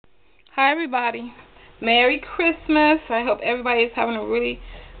Hi everybody. Merry Christmas. I hope everybody is having a really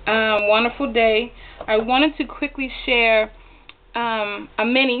wonderful day. I wanted to quickly share a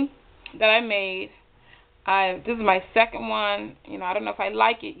mini that I made. This is my second one. I don't know if I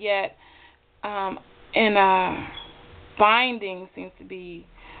like it yet. And binding seems to be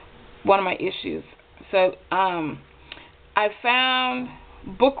one of my issues. So I found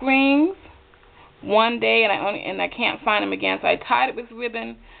book rings one day, and I can't find them again. So I tied it with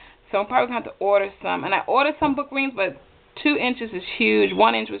ribbon. So I'm probably going to have to order some. And I ordered some book rings, but 2 inches is huge.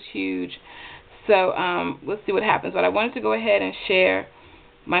 1 inch was huge. So we'll see what happens. But I wanted to go ahead and share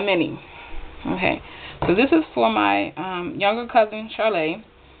my mini. Okay. So this is for my younger cousin, Charlotte.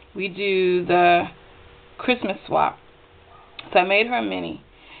 We do the Christmas swap. So I made her a mini.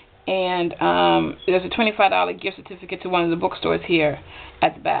 And there's a $25 gift certificate to one of the bookstores here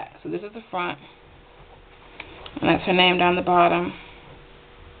at the back. So this is the front. And that's her name down the bottom.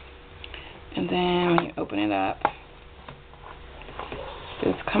 And then when you open it up,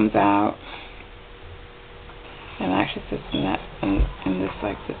 this comes out, and it actually sits in this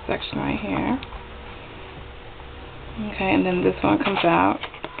section right here. Okay, and then this one comes out,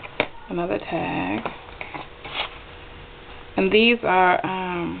 another tag, and these are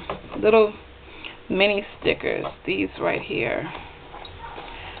little mini stickers. These right here.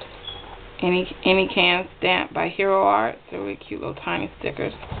 Any can stamp by Hero Art. They're really cute little tiny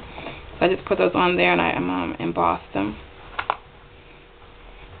stickers. I just put those on there, and I embossed them.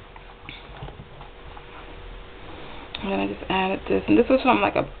 And then I just added this, and this was from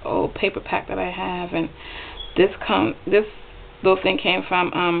like an old paper pack that I have, and this little thing came from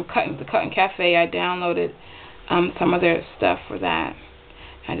the Cutting Cafe. I downloaded some of their stuff for that.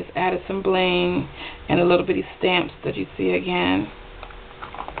 I just added some bling and a little bitty stamps that you see again.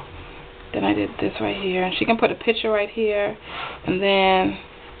 Then I did this right here, and she can put a picture right here, and then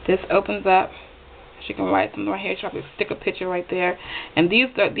this opens up. She can write something right here. She can stick a picture right there. And these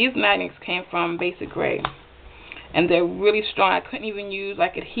magnets came from Basic Grey, and they're really strong. I couldn't even use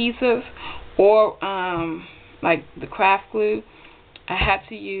like adhesive or like the craft glue. I had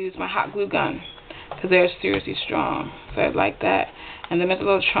to use my hot glue gun because they're seriously strong. So I like that. And then there's a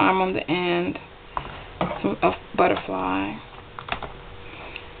little charm on the end, a butterfly.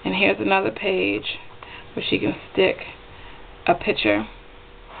 And here's another page where she can stick a picture.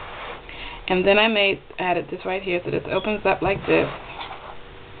 And then I added this right here, so this opens up like this.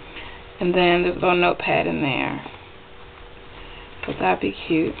 And then there's a little notepad in there. So that'd be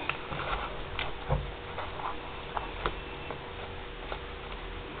cute.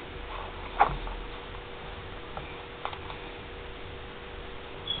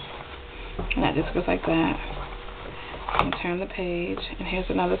 And that just goes like that. And turn the page, and here's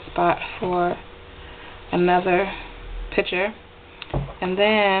another spot for another picture. And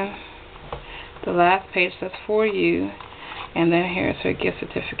then the last page says "For You," and then here's her gift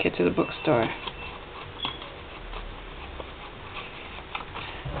certificate to the bookstore.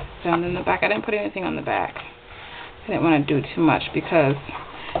 Down in the back, I didn't put anything on the back. I didn't want to do too much because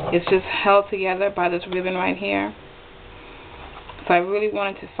it's just held together by this ribbon right here. So I really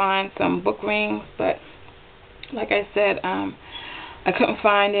wanted to find some book rings, but like I said, I couldn't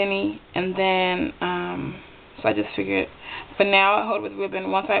find any, and then so I just figured for now I'll hold with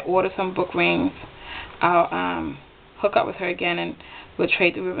ribbon. Once I order some book rings, I'll hook up with her again, and we'll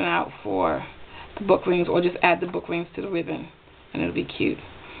trade the ribbon out for the book rings, or just add the book rings to the ribbon, and it'll be cute.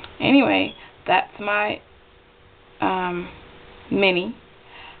 Anyway, that's my mini.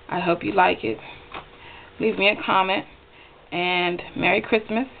 I hope you like it. Leave me a comment, and Merry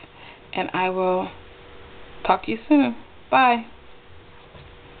Christmas, and I will talk to you soon. Bye.